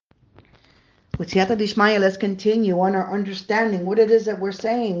With Siyata Dishmaya, let's continue on our understanding what it is that we're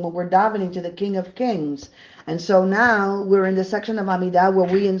saying when we're davening to the King of Kings. And so now we're in the section of Amidah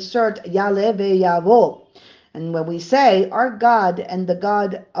where we insert Yaleh ve'yavo. And when we say, our God and the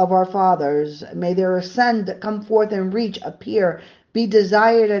God of our fathers, may their ascend, come forth and reach, appear, be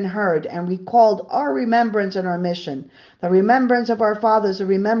desired and heard, and recalled our remembrance and our mission. The remembrance of our fathers, the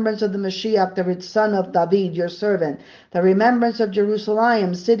remembrance of the Mashiach, the son of David, your servant, the remembrance of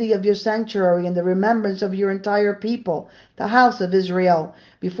Jerusalem, city of your sanctuary, and the remembrance of your entire people, the house of Israel,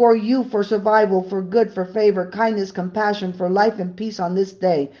 before you for survival, for good, for favor, kindness, compassion, for life and peace on this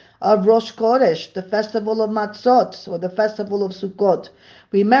day of Rosh Chodesh, the festival of Matzot, or the festival of Sukkot.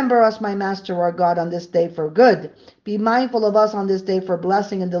 Remember us, my Master, our God, on this day for good. Be mindful of us on this day for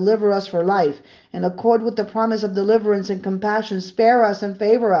blessing, and deliver us for life. In accord with the promise of deliverance and compassion, spare us and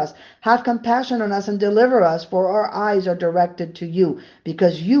favor us. Have compassion on us and deliver us, for our eyes are directed to you,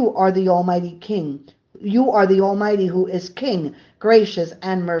 because you are the Almighty King. You are the Almighty who is King, gracious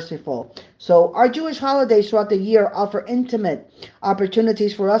and merciful. So our Jewish holidays throughout the year offer intimate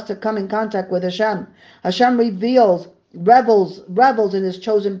opportunities for us to come in contact with Hashem. Hashem revels in his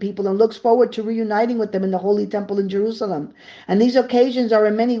chosen people and looks forward to reuniting with them in the Holy Temple in Jerusalem. And these occasions are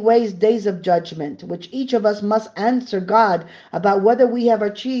in many ways days of judgment, which each of us must answer God about whether we have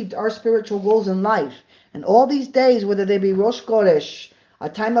achieved our spiritual goals in life. And all these days, whether they be Rosh Chodesh, a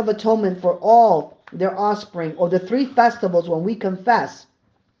time of atonement for all their offspring, or the 3 festivals when we confess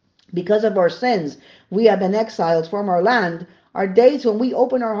because of our sins we have been exiled from our land, are days when we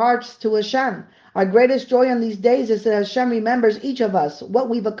open our hearts to Hashem. Our greatest joy on these days is that Hashem remembers each of us, what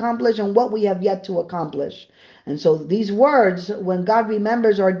we've accomplished and what we have yet to accomplish. And so these words, when God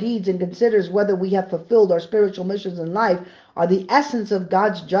remembers our deeds and considers whether we have fulfilled our spiritual missions in life, are the essence of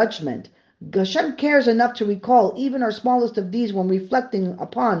God's judgment. Hashem cares enough to recall even our smallest of deeds when reflecting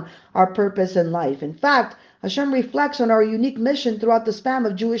upon our purpose in life. In fact, Hashem reflects on our unique mission throughout the span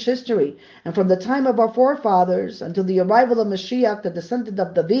of Jewish history. And from the time of our forefathers until the arrival of Mashiach, the descendant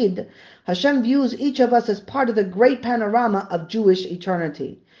of David, Hashem views each of us as part of the great panorama of Jewish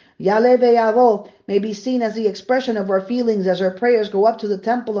eternity. Yaleh ve'yavo may be seen as the expression of our feelings as our prayers go up to the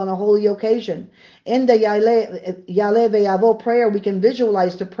temple on a holy occasion. In the Yaleh ve'yavo prayer, we can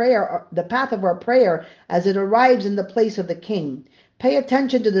visualize the path of our prayer as it arrives in the place of the King. Pay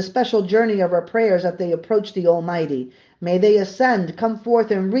attention to the special journey of our prayers as they approach the Almighty. May they ascend, come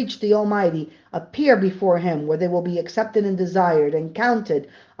forth and reach the Almighty, appear before Him, where they will be accepted and desired and counted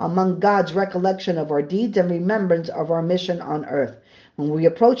among God's recollection of our deeds and remembrance of our mission on earth. When we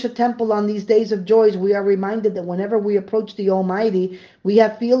approach the temple on these days of joys, we are reminded that whenever we approach the Almighty, we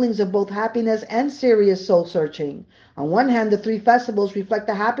have feelings of both happiness and serious soul searching. On one hand, the 3 festivals reflect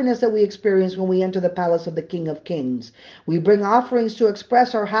the happiness that we experience when we enter the palace of the King of Kings. We bring offerings to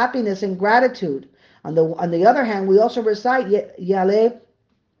express our happiness and gratitude. On the other hand, we also recite Yaleh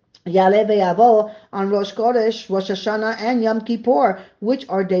ve'yavo on Rosh Chodesh, Rosh Hashanah, and Yom Kippur, which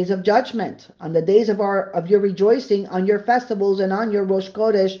are days of judgment. On the days of your rejoicing, on your festivals, and on your Rosh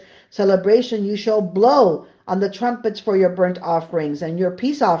Chodesh celebration, you shall blow on the trumpets for your burnt offerings and your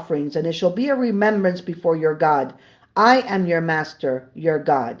peace offerings, and it shall be a remembrance before your God. I am your Master, your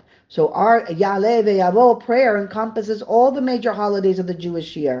God. So our Yaleh ve'yavo prayer encompasses all the major holidays of the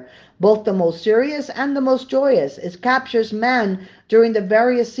Jewish year, both the most serious and the most joyous. It captures man during the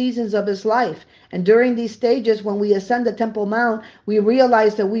various seasons of his life. And during these stages, when we ascend the Temple Mount, we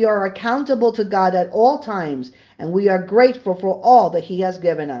realize that we are accountable to God at all times, and we are grateful for all that He has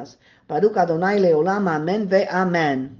given us. Baruch Adonai Leolam, Amen ve'amen.